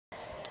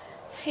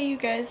Hey you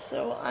guys,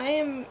 so I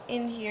am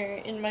in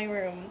here in my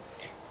room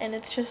and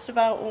it's just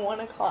about 1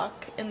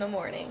 o'clock in the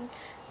morning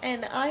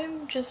and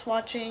I'm just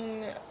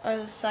watching a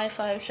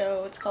sci-fi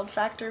show. It's called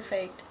Fact or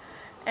Faked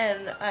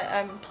and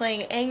I'm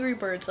playing Angry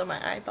Birds on my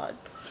iPod.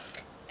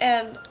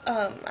 And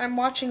I'm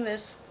watching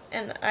this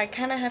and I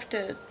kind of have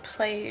to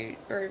play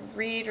or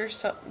read or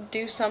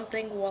do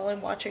something while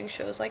I'm watching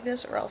shows like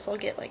this or else I'll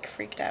get like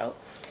freaked out.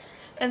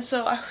 And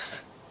so I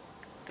was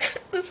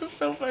this is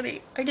so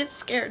funny. I get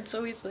scared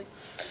so easily.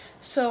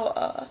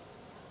 So,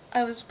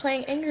 I was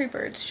playing Angry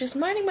Birds, just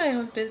minding my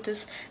own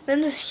business, then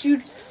this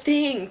huge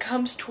thing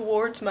comes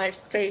towards my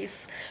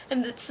face,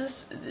 and it's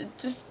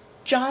this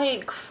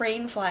giant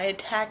crane fly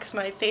attacks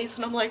my face,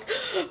 and I'm like,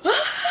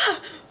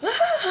 ah,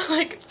 ah,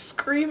 like,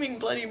 screaming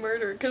bloody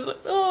murder, because,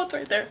 oh, it's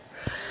right there.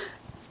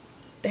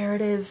 There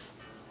it is.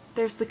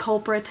 There's the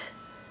culprit.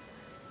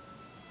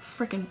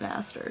 Frickin'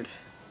 bastard.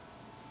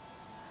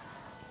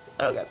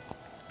 Okay.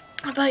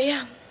 But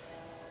yeah.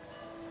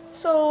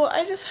 So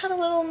I just had a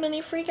little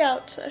mini freak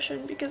out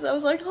session because I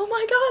was like, oh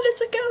my god, it's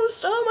a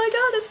ghost, oh my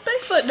god, it's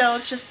Bigfoot. No,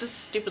 it's just a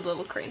stupid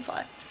little crane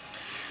fly.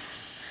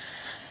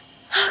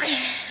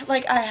 Okay,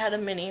 like I had a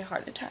mini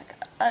heart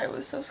attack. I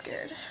was so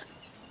scared.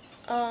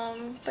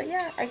 But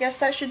yeah, I guess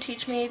that should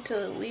teach me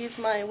to leave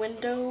my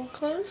window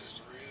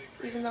closed,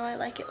 even though I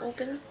like it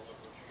open.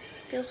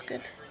 Feels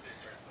good.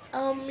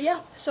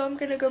 Yeah, so I'm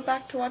gonna go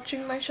back to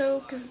watching my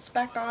show because it's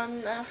back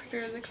on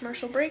after the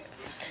commercial break.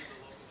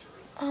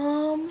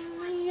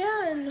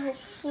 Yeah, and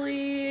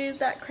hopefully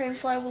that crane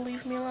fly will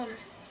leave me alone.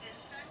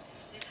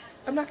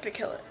 I'm not gonna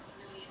kill it.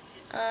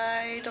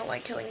 I don't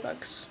like killing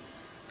bugs.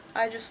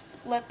 I just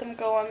let them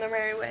go on their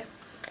merry way.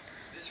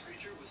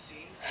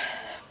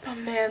 Oh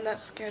man, that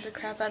scared the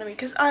crap out of me,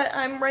 because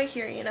I'm right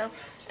here, you know,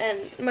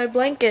 and my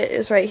blanket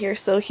is right here,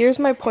 so here's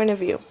my point of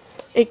view.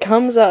 It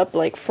comes up,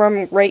 like,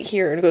 from right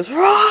here, and it goes,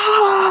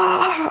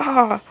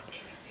 Rah!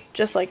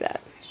 Just like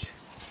that.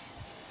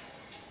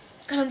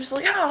 And I'm just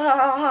like,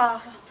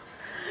 ah!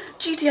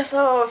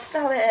 GTFO,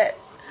 stop it!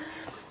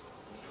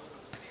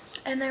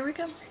 And there we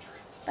go.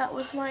 That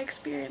was my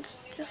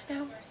experience just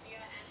now.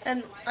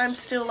 And I'm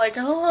still like,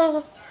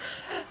 oh!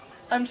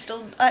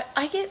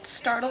 I get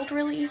startled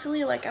really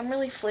easily, like I'm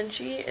really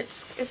flinchy.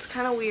 It's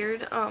kind of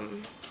weird.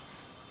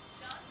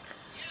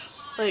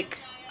 Like,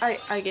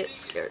 I get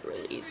scared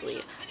really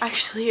easily.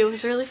 Actually, it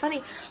was really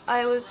funny.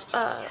 Last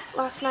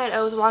night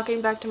I was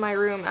walking back to my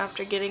room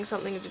after getting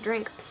something to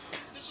drink,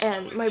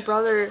 and my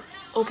brother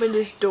opened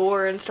his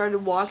door and started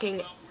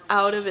walking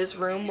out of his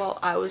room while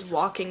I was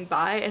walking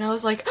by, and I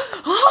was like,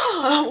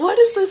 oh, what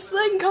is this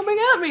thing coming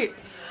at me?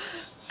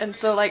 And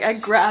so, like, I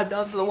grabbed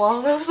onto the wall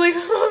and I was like,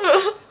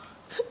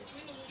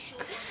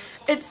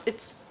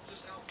 It's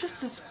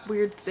just this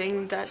weird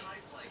thing that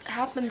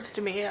happens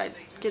to me. I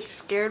get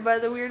scared by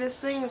the weirdest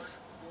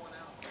things.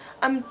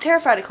 I'm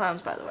terrified of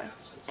clowns, by the way.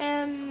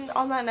 And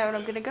on that note,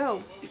 I'm gonna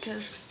go,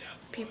 because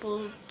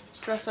people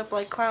dress up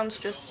like clowns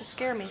just to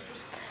scare me.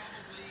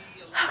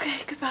 Okay,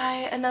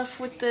 goodbye. Enough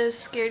with the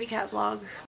Scaredy Cat vlog.